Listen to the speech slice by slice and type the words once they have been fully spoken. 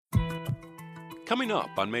Coming up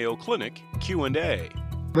on Mayo Clinic Q&A.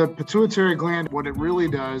 The pituitary gland, what it really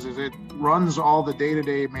does is it runs all the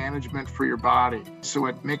day-to-day management for your body. So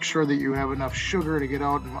it makes sure that you have enough sugar to get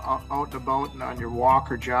out and about and on your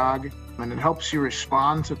walk or jog. And it helps you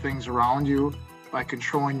respond to things around you by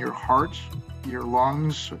controlling your heart, your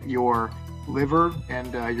lungs, your liver,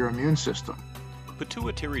 and your immune system.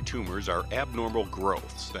 Pituitary tumors are abnormal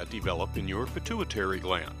growths that develop in your pituitary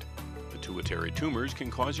gland. Pituitary tumors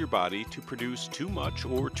can cause your body to produce too much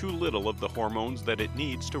or too little of the hormones that it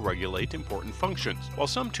needs to regulate important functions. While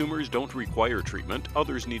some tumors don't require treatment,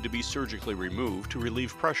 others need to be surgically removed to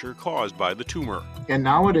relieve pressure caused by the tumor. And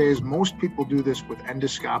nowadays, most people do this with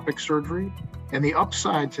endoscopic surgery. And the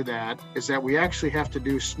upside to that is that we actually have to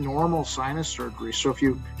do normal sinus surgery. So if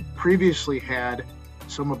you previously had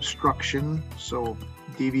some obstruction, so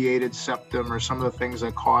deviated septum or some of the things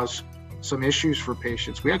that cause some issues for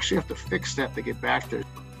patients, we actually have to fix that to get back there.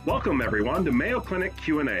 Welcome everyone to Mayo Clinic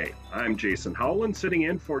Q&A. I'm Jason Howland, sitting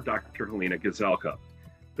in for Dr. Helena Gazelka.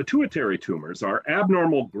 Pituitary tumors are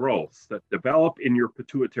abnormal growths that develop in your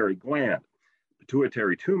pituitary gland.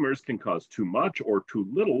 Pituitary tumors can cause too much or too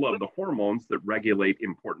little of the hormones that regulate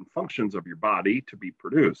important functions of your body to be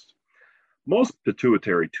produced. Most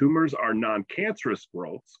pituitary tumors are non-cancerous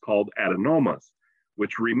growths called adenomas,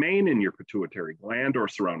 which remain in your pituitary gland or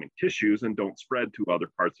surrounding tissues and don't spread to other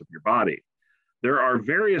parts of your body. There are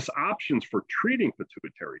various options for treating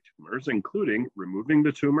pituitary tumors, including removing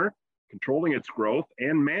the tumor, controlling its growth,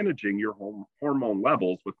 and managing your hormone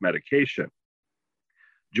levels with medication.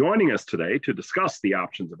 Joining us today to discuss the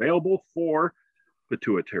options available for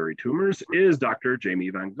pituitary tumors is Dr. Jamie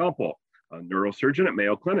Van Gumpel, a neurosurgeon at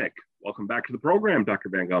Mayo Clinic. Welcome back to the program, Dr.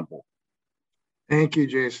 Van Gumpel. Thank you,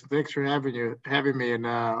 Jason. Thanks for having me. And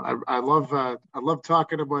I love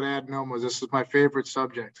talking about adenomas. This is my favorite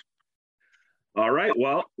subject. All right.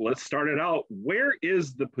 Well, let's start it out. Where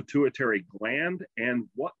is the pituitary gland, and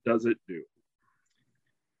what does it do?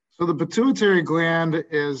 So the pituitary gland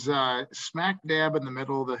is smack dab in the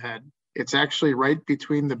middle of the head. It's actually right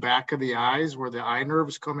between the back of the eyes, where the eye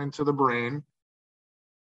nerves come into the brain,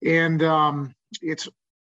 and it's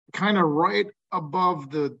kind of right above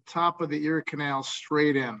the top of the ear canal,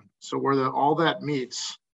 straight in, so where all that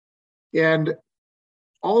meets. And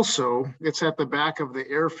also, it's at the back of the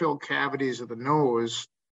air-filled cavities of the nose,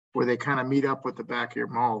 where they kind of meet up with the back of your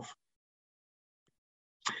mouth.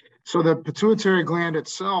 So the pituitary gland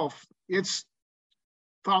itself, it's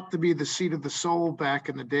thought to be the seat of the soul back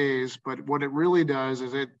in the days, but what it really does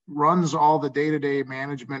is it runs all the day-to-day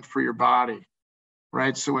management for your body.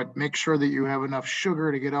 Right, so it makes sure that you have enough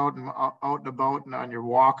sugar to get out and about and on your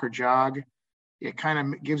walk or jog. It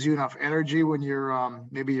kind of gives you enough energy when you're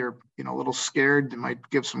maybe you're a little scared. It might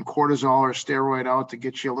give some cortisol or steroid out to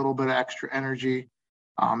get you a little bit of extra energy,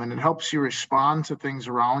 and it helps you respond to things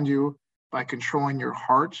around you by controlling your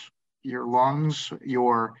heart, your lungs,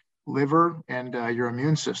 your liver, and your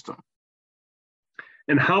immune system.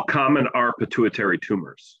 And how common are pituitary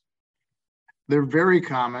tumors? They're very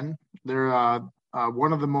common. They're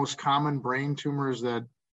one of the most common brain tumors that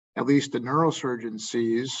at least the neurosurgeon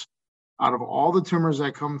sees. Out of all the tumors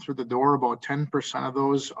that come through the door, about 10% of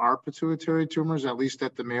those are pituitary tumors, at least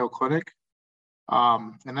at the Mayo Clinic.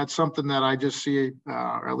 And that's something that I just see,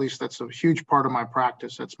 or at least that's a huge part of my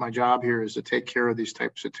practice. That's my job here, is to take care of these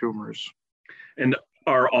types of tumors. And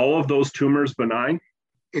are all of those tumors benign?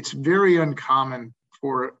 It's very uncommon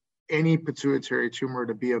for any pituitary tumor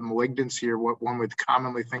to be a malignancy, or what one would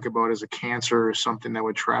commonly think about as a cancer or something that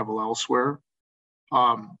would travel elsewhere.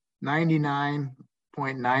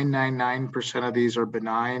 99.999% of these are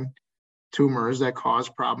benign tumors that cause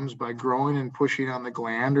problems by growing and pushing on the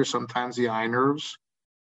gland or sometimes the eye nerves.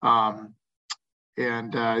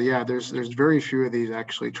 There's very few of these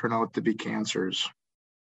actually turn out to be cancers.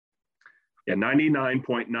 Yeah,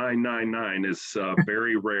 99.999 is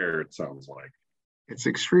very rare, it sounds like. It's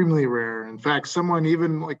extremely rare. In fact, someone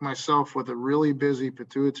even like myself with a really busy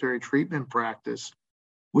pituitary treatment practice,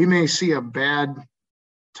 we may see a bad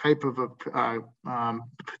type of a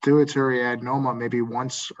pituitary adenoma maybe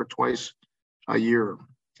once or twice a year.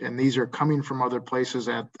 And these are coming from other places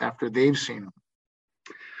after they've seen them.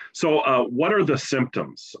 So what are the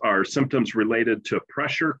symptoms? Are symptoms related to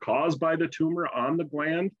pressure caused by the tumor on the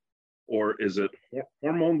gland? Or is it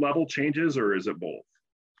hormone level changes, or is it both?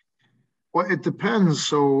 Well, it depends.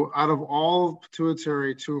 So out of all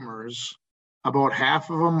pituitary tumors, about half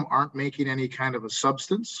of them aren't making any kind of a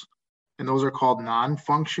substance. And those are called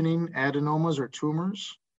non-functioning adenomas or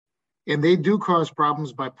tumors. And they do cause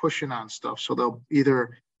problems by pushing on stuff. So they'll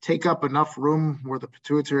either take up enough room where the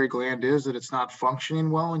pituitary gland is that it's not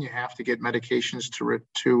functioning well, and you have to get medications to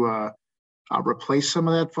replace some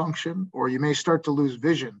of that function, or you may start to lose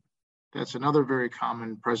vision. That's another very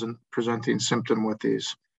common presenting symptom with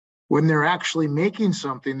these. When they're actually making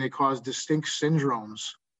something, they cause distinct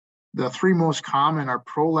syndromes. The three most common are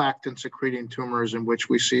prolactin secreting tumors, in which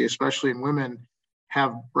we see, especially in women,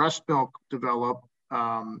 have breast milk develop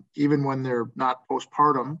even when they're not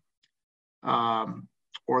postpartum,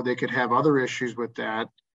 or they could have other issues with that.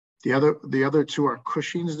 The other two are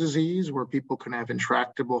Cushing's disease, where people can have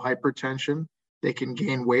intractable hypertension. They can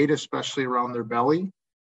gain weight, especially around their belly.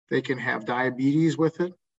 They can have diabetes with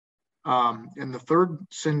it. And the third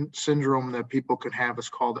syndrome that people can have is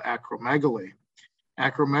called acromegaly.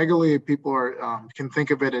 Acromegaly, people can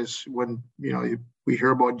think of it as when we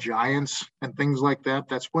hear about giants and things like that.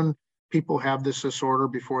 That's when people have this disorder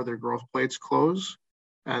before their growth plates close.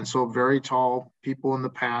 And so very tall people in the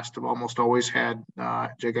past have almost always had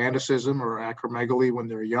giganticism or acromegaly when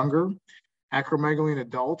they're younger. Acromegaly in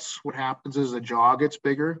adults, what happens is the jaw gets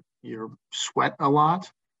bigger, you sweat a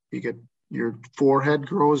lot, your forehead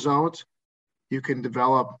grows out, you can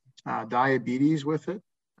develop diabetes with it,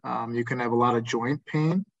 you can have a lot of joint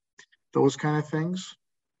pain, those kind of things.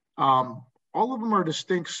 All of them are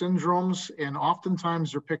distinct syndromes, and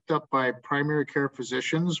oftentimes they're picked up by primary care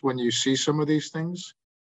physicians when you see some of these things.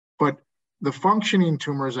 But the functioning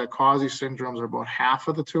tumors that cause these syndromes are about half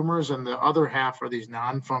of the tumors, and the other half are these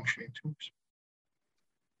non-functioning tumors.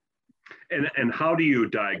 And how do you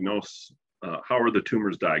diagnose, how are the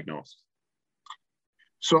tumors diagnosed?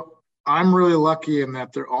 So I'm really lucky in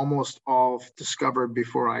that they're almost all discovered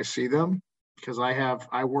before I see them, because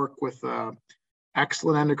I work with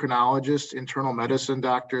excellent endocrinologists, internal medicine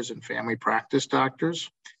doctors, and family practice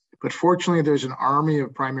doctors. But fortunately, there's an army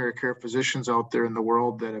of primary care physicians out there in the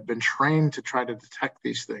world that have been trained to try to detect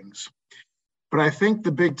these things. But I think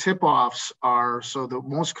the big tip-offs are, so the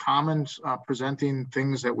most common presenting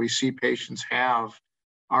things that we see patients have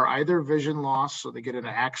are either vision loss, so they get in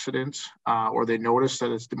an accident, or they notice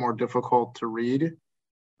that it's more difficult to read.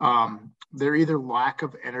 They're either lack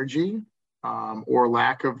of energy or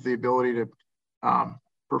lack of the ability to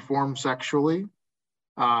perform sexually.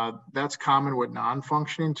 That's common with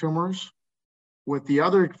non-functioning tumors. With the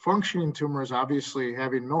other functioning tumors, obviously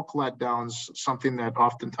having milk letdowns, something that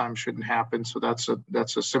oftentimes shouldn't happen. So that's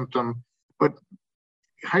a symptom. But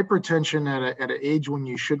hypertension at an age when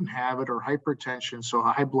you shouldn't have it, or hypertension, so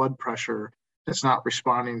high blood pressure that's not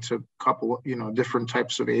responding to a couple, different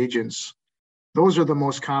types of agents. Those are the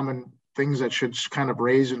most common things that should kind of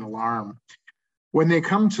raise an alarm. When they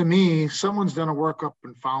come to me, someone's done a workup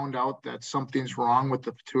and found out that something's wrong with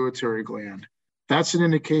the pituitary gland. That's an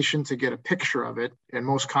indication to get a picture of it. And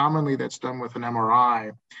most commonly that's done with an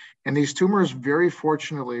MRI. And these tumors, very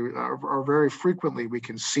fortunately, or very frequently, we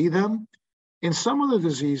can see them. In some of the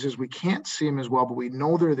diseases, we can't see them as well, but we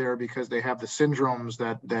know they're there because they have the syndromes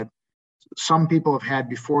that some people have had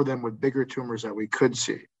before them with bigger tumors that we could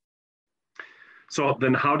see. So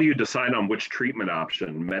then how do you decide on which treatment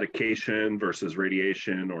option, medication versus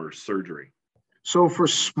radiation or surgery? So for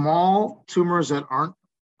small tumors that aren't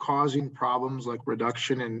causing problems like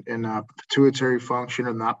reduction in pituitary function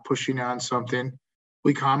or not pushing on something,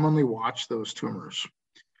 we commonly watch those tumors.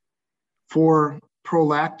 For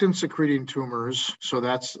prolactin secreting tumors, so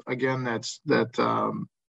that's a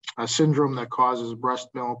syndrome that causes breast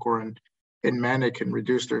milk, or in men it can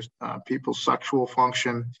reduce their people's sexual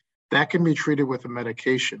function. That can be treated with a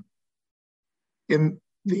medication. In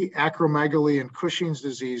the acromegaly and Cushing's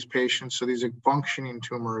disease patients, so these are functioning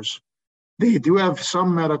tumors, they do have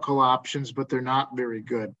some medical options, but they're not very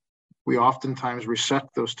good. We oftentimes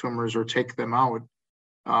resect those tumors or take them out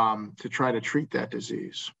to try to treat that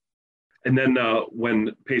disease. And then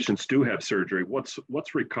when patients do have surgery, what's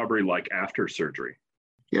recovery like after surgery?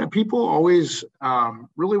 Yeah, people always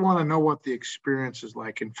really want to know what the experience is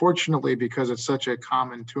like. And fortunately, because it's such a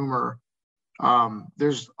common tumor,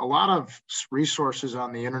 there's a lot of resources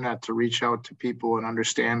on the internet to reach out to people and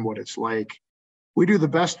understand what it's like. We do the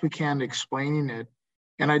best we can explaining it.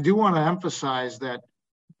 And I do want to emphasize that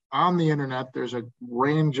on the internet, there's a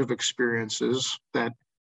range of experiences that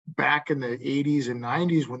back in the 80s and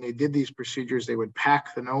 90s, when they did these procedures, they would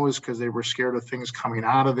pack the nose because they were scared of things coming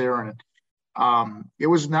out of there. And it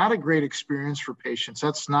was not a great experience for patients.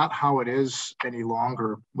 That's not how it is any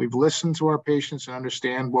longer. We've listened to our patients and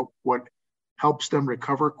understand what helps them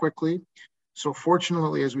recover quickly. So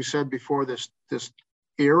fortunately, as we said before, this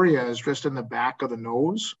area is just in the back of the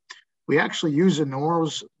nose. We actually use the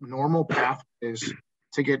normal pathways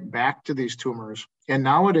to get back to these tumors. And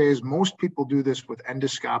nowadays, most people do this with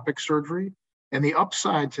endoscopic surgery. And the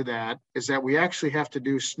upside to that is that we actually have to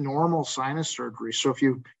do normal sinus surgery. So if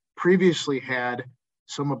you previously had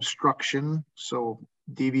some obstruction, so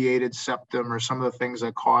deviated septum or some of the things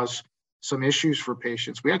that cause some issues for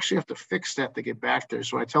patients. We actually have to fix that to get back there.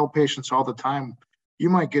 So I tell patients all the time, you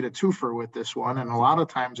might get a twofer with this one. And a lot of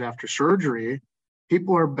times after surgery,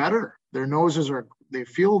 people are better. Their noses they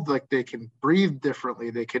feel like they can breathe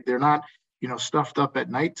differently. They're not, stuffed up at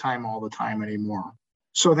nighttime all the time anymore.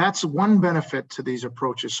 So that's one benefit to these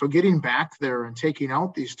approaches. So getting back there and taking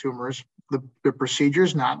out these tumors, the procedure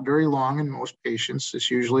is not very long in most patients. It's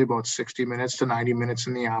usually about 60 minutes to 90 minutes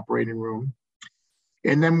in the operating room.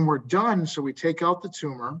 And then when we're done, so we take out the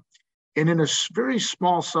tumor, and in a very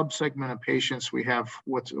small subsegment of patients, we have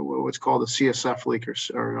what's called a CSF leak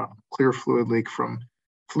or clear fluid leak from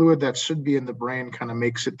fluid that should be in the brain, kind of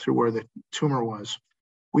makes it through where the tumor was.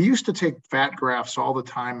 We used to take fat grafts all the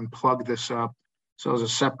time and plug this up. So as a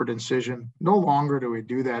separate incision. No longer do we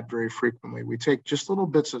do that very frequently. We take just little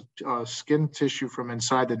bits of skin tissue from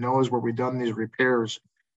inside the nose where we've done these repairs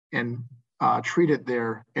and treat it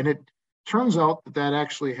there. And it turns out that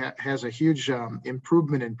actually has a huge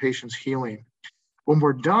improvement in patients' healing. When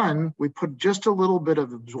we're done, we put just a little bit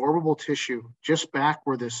of absorbable tissue just back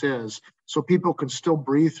where this is so people can still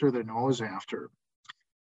breathe through their nose after.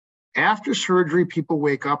 After surgery, people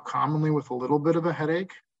wake up commonly with a little bit of a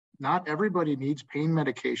headache. Not everybody needs pain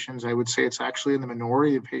medications. I would say it's actually in the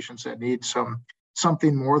minority of patients that need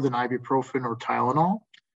something more than ibuprofen or Tylenol.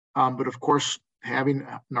 But of course, having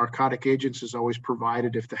narcotic agents is always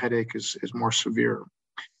provided if the headache is more severe.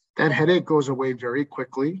 That headache goes away very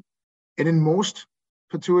quickly. And in most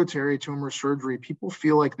pituitary tumor surgery, people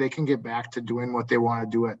feel like they can get back to doing what they want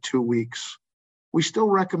to do at 2 weeks. We still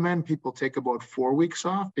recommend people take about 4 weeks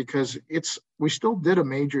off because we still did a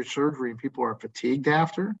major surgery and people are fatigued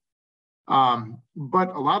after. But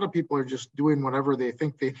a lot of people are just doing whatever they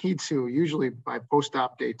think they need to, usually by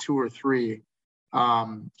post-op day 2 or 3.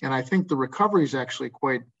 And I think the recovery is actually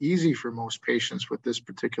quite easy for most patients with this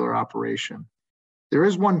particular operation. There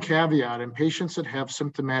is one caveat in patients that have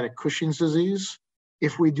symptomatic Cushing's disease.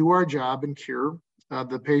 If we do our job and cure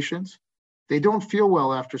the patients, they don't feel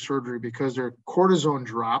well after surgery because their cortisone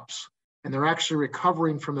drops and they're actually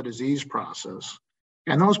recovering from the disease process.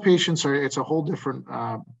 And those patients it's a whole different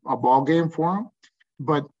a ball game for them,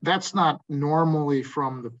 but that's not normally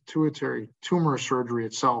from the pituitary tumor surgery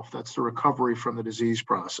itself. That's the recovery from the disease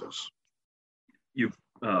process. You've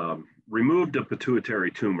removed a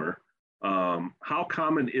pituitary tumor. How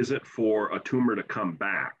common is it for a tumor to come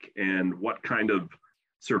back, and what kind of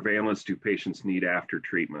surveillance do patients need after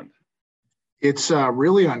treatment? It's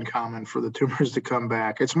really uncommon for the tumors to come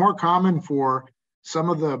back. It's more common for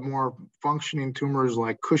some of the more functioning tumors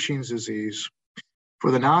like Cushing's disease.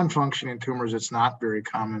 For the non-functioning tumors, it's not very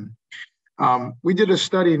common. We did a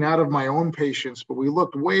study, not of my own patients, but we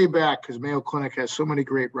looked way back because Mayo Clinic has so many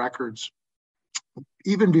great records.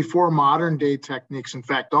 Even before modern day techniques, in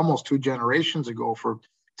fact, almost 2 generations ago for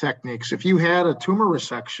techniques, if you had a tumor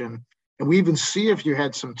resection, and we even see if you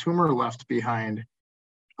had some tumor left behind,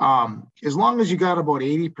 as long as you got about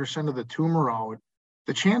 80% of the tumor out,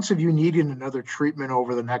 the chance of you needing another treatment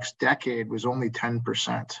over the next decade was only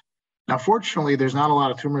 10%. Now, fortunately, there's not a lot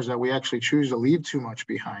of tumors that we actually choose to leave too much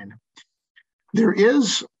behind. There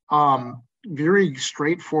is very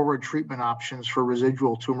straightforward treatment options for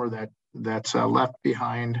residual tumor that's left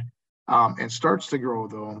behind and starts to grow,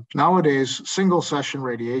 though. Nowadays, single session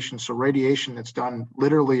radiation, so radiation that's done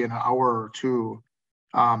literally in an hour or 2,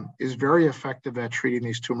 is very effective at treating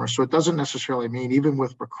these tumors. So it doesn't necessarily mean, even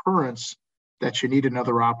with recurrence, that you need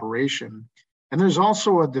another operation. And there's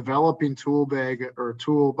also a developing tool bag or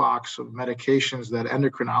toolbox of medications that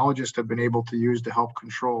endocrinologists have been able to use to help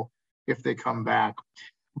control if they come back.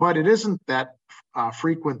 But it isn't that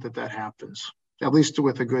frequent that happens, at least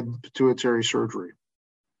with a good pituitary surgery.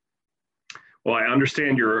 Well, I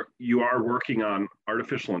understand you are working on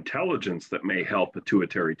artificial intelligence that may help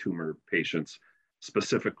pituitary tumor patients,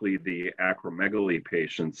 specifically the acromegaly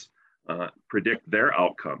patients, predict their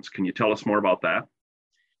outcomes. Can you tell us more about that?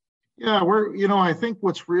 Yeah, I think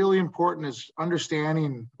what's really important is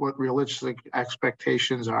understanding what realistic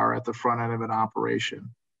expectations are at the front end of an operation.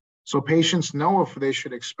 So patients know if they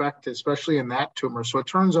should expect it, especially in that tumor. So it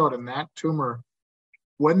turns out in that tumor,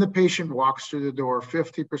 when the patient walks through the door,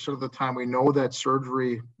 50% of the time we know that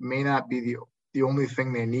surgery may not be the only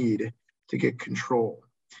thing they need to get control.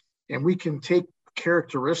 And we can take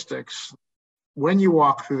characteristics when you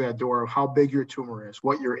walk through that door of how big your tumor is,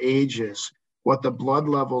 what your age is, what the blood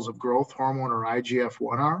levels of growth hormone or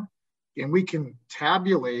IGF-1 are, and we can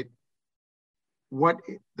tabulate what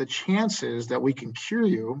the chance is that we can cure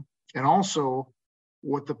you, and also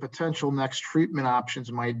what the potential next treatment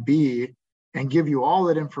options might be and give you all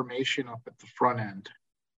that information up at the front end.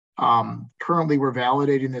 Currently, we're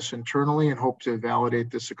validating this internally and hope to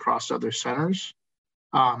validate this across other centers.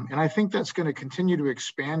 And I think that's going to continue to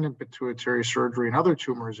expand in pituitary surgery and other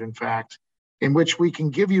tumors, in fact, in which we can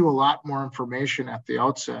give you a lot more information at the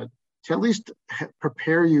outset to at least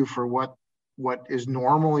prepare you for what is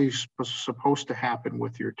normally supposed to happen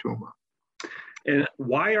with your tumor. And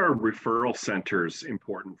why are referral centers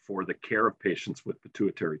important for the care of patients with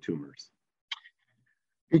pituitary tumors?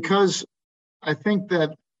 Because I think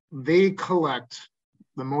that they collect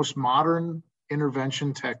the most modern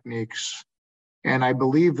intervention techniques, and I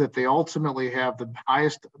believe that they ultimately have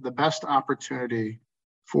the best opportunity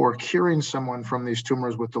for curing someone from these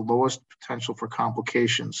tumors with the lowest potential for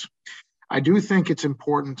complications. I do think it's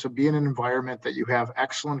important to be in an environment that you have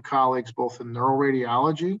excellent colleagues, both in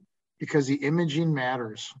neuroradiology, because the imaging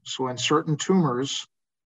matters. So in certain tumors,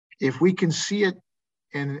 if we can see it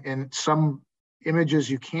in some images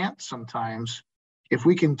you can't sometimes, if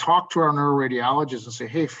we can talk to our neuroradiologists and say,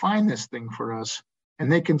 hey, find this thing for us,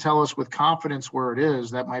 and they can tell us with confidence where it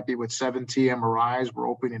is, that might be with 7T MRIs. We're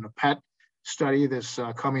opening a PET study this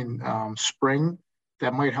coming spring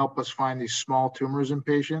that might help us find these small tumors in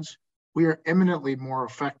patients. We are eminently more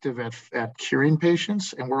effective at curing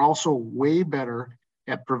patients, and we're also way better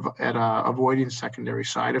at avoiding secondary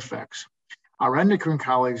side effects. Our endocrine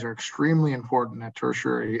colleagues are extremely important at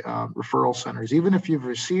tertiary referral centers. Even if you've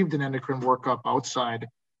received an endocrine workup outside,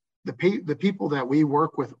 the people that we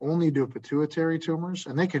work with only do pituitary tumors,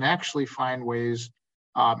 and they can actually find ways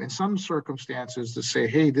in some circumstances to say,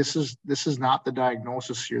 hey, this is not the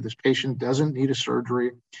diagnosis here. This patient doesn't need a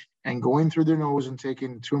surgery, and going through their nose and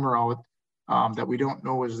taking the tumor out that we don't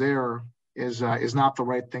know is there is not the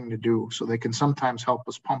right thing to do. So they can sometimes help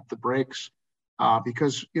us pump the brakes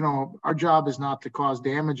because, you know, our job is not to cause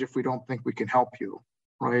damage if we don't think we can help you,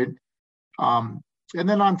 right? And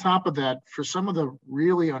then on top of that, for some of the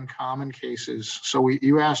really uncommon cases, so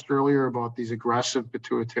you asked earlier about these aggressive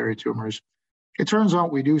pituitary tumors. It turns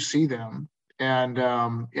out we do see them,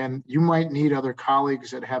 and you might need other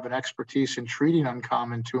colleagues that have an expertise in treating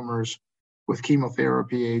uncommon tumors with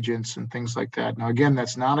chemotherapy agents and things like that. Now, again,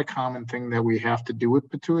 that's not a common thing that we have to do with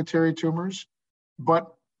pituitary tumors,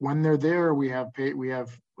 but when they're there, we have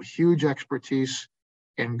huge expertise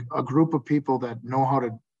and a group of people that know how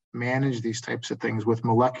to manage these types of things with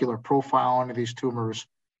molecular profiling of these tumors,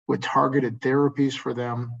 with targeted therapies for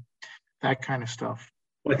them, that kind of stuff.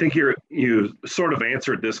 Well, I think you sort of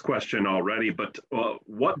answered this question already, but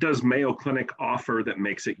what does Mayo Clinic offer that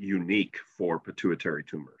makes it unique for pituitary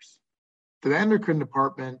tumors? The endocrine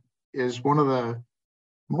department is one of the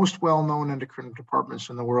most well-known endocrine departments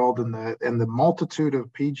in the world, and the multitude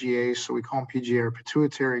of PGAs, so we call them PGA or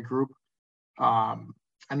pituitary group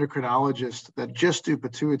endocrinologists that just do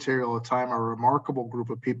pituitary all the time are a remarkable group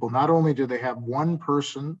of people. Not only do they have one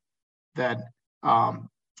person that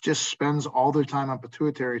just spends all their time on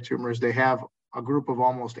pituitary tumors, they have a group of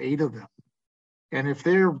almost 8 of them. And if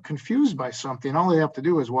they're confused by something, all they have to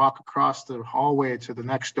do is walk across the hallway to the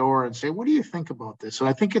next door and say, what do you think about this? So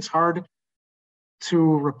I think it's hard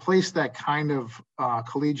to replace that kind of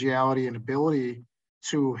collegiality and ability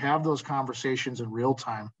to have those conversations in real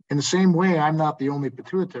time. In the same way, I'm not the only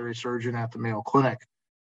pituitary surgeon at the Mayo Clinic.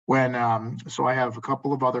 So I have a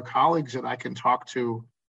couple of other colleagues that I can talk to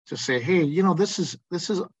say, hey, you know, this is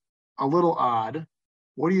a little odd.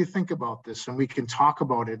 What do you think about this? And we can talk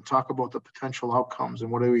about it, talk about the potential outcomes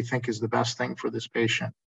and what do we think is the best thing for this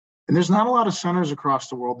patient. And there's not a lot of centers across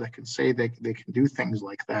the world that can say they can do things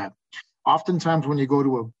like that. Oftentimes when you go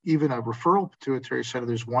to even a referral pituitary center,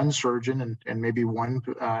 there's one surgeon and maybe one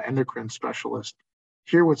endocrine specialist.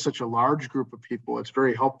 Here with such a large group of people, it's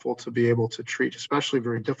very helpful to be able to treat, especially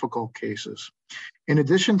very difficult cases. In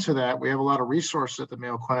addition to that, we have a lot of resources at the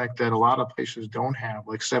Mayo Clinic that a lot of places don't have,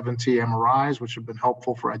 like 7T MRIs, which have been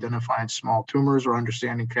helpful for identifying small tumors or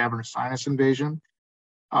understanding cavernous sinus invasion.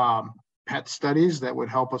 PET studies that would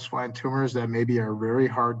help us find tumors that maybe are very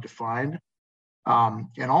hard to find.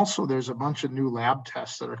 And also there's a bunch of new lab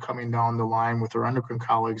tests that are coming down the line with our endocrine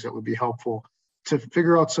colleagues that would be helpful to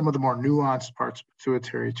figure out some of the more nuanced parts of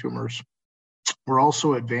pituitary tumors. We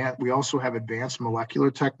also have advanced molecular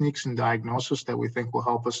techniques and diagnosis that we think will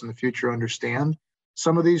help us in the future understand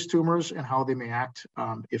some of these tumors and how they may act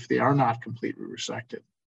if they are not completely resected.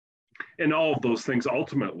 And all of those things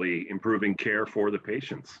ultimately improving care for the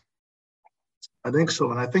patients. I think so.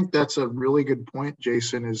 And I think that's a really good point,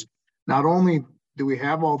 Jason, is not only do we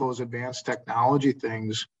have all those advanced technology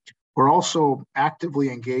things, we're also actively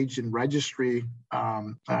engaged in a registry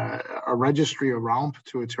around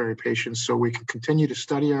pituitary patients so we can continue to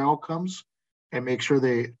study our outcomes and make sure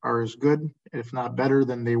they are as good, if not better,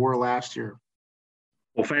 than they were last year.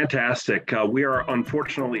 Well, fantastic. We are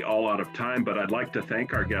unfortunately all out of time, but I'd like to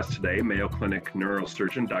thank our guest today, Mayo Clinic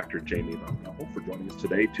neurosurgeon, Dr. Jamie Van Guppel, for joining us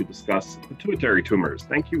today to discuss pituitary tumors.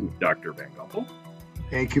 Thank you, Dr. Van Guppel.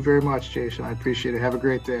 Thank you very much, Jason. I appreciate it. Have a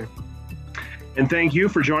great day. And thank you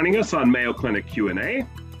for joining us on Mayo Clinic Q&A.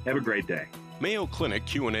 Have a great day. Mayo Clinic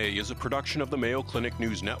Q&A is a production of the Mayo Clinic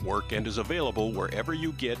News Network and is available wherever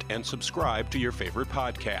you get and subscribe to your favorite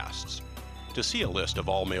podcasts. To see a list of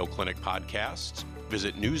all Mayo Clinic podcasts,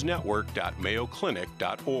 visit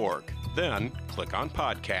newsnetwork.mayoclinic.org. Then click on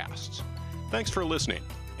Podcasts. Thanks for listening,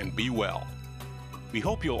 and be well. We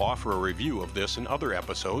hope you'll offer a review of this and other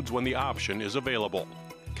episodes when the option is available.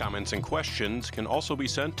 Comments and questions can also be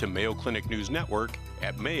sent to Mayo Clinic News Network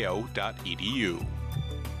at mayo.edu.